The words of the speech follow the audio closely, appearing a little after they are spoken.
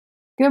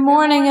Good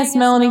morning, it's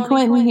Melanie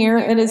Clinton here.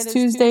 It is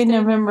Tuesday,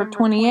 November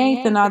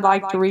 28th, and I'd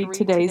like to read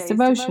today's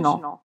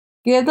devotional.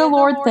 Give the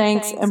Lord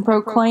thanks and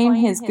proclaim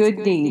his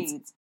good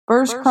deeds.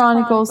 1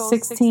 Chronicles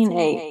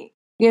 16:8.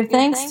 Give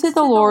thanks to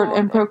the Lord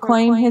and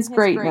proclaim his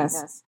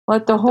greatness.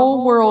 Let the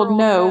whole world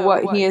know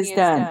what he has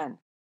done.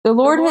 The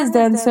Lord has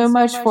done so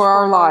much for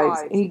our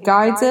lives. He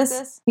guides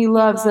us, he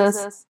loves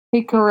us,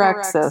 he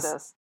corrects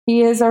us.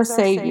 He is our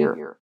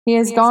Savior. He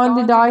has gone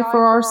to die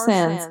for our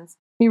sins.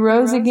 He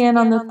rose again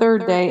on the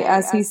third day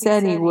as he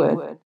said he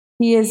would.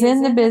 He is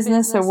in the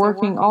business of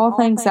working all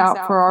things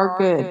out for our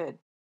good.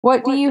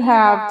 What do you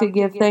have to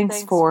give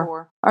thanks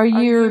for? Are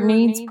your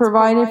needs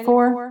provided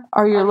for?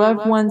 Are your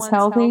loved ones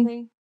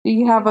healthy? Do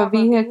you have a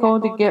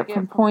vehicle to get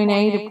from point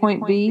A to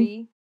point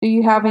B? Do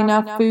you have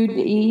enough food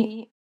to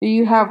eat? Do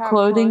you have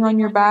clothing on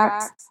your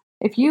backs?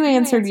 If you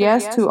answered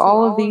yes to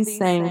all of these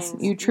things,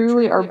 you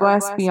truly are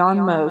blessed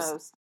beyond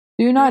most.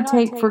 Do not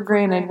take for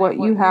granted what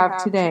you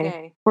have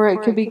today, for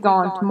it could be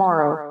gone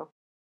tomorrow.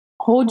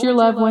 Hold your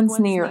loved ones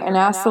near and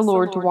ask the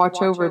Lord to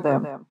watch over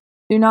them.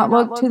 Do not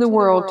look to the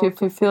world to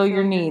fulfill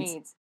your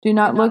needs. Do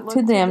not look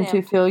to them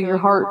to fill your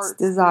heart's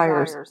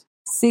desires.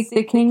 Seek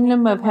the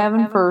kingdom of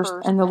heaven first,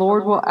 and the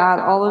Lord will add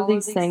all of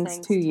these things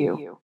to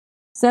you.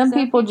 Some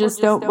people just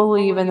don't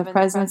believe in the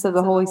presence of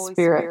the Holy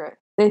Spirit.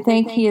 They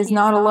think he is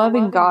not a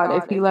loving God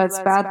if he lets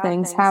bad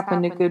things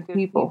happen to good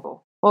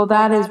people. Well,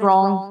 that is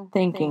wrong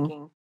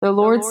thinking. The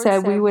Lord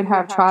said we would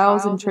have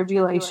trials and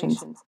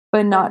tribulations,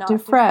 but not to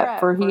fret,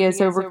 for he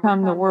has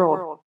overcome the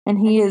world, and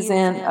he is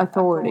in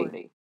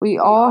authority. We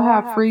all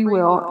have free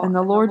will, and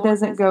the Lord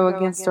doesn't go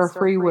against our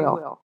free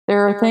will.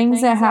 There are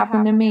things that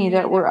happened to me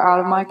that were out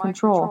of my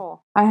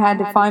control. I had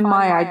to find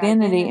my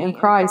identity in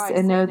Christ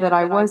and know that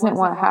I wasn't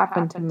what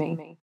happened to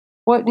me.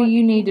 What do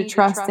you need to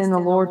trust in the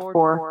Lord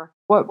for?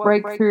 What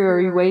breakthrough are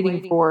you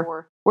waiting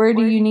for? Where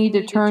do you need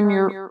to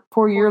turn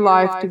for your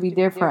life to be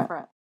different?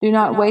 Do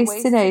not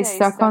waste today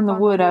stuck on the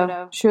would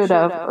have, should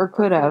have, or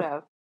could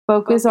have.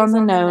 Focus on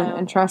the known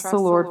and trust the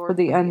Lord for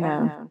the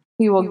unknown.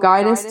 He will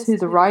guide us to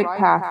the right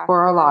path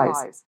for our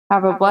lives.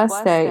 Have a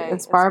blessed day,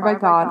 inspired by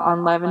God on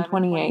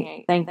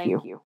 11/28. Thank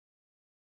you.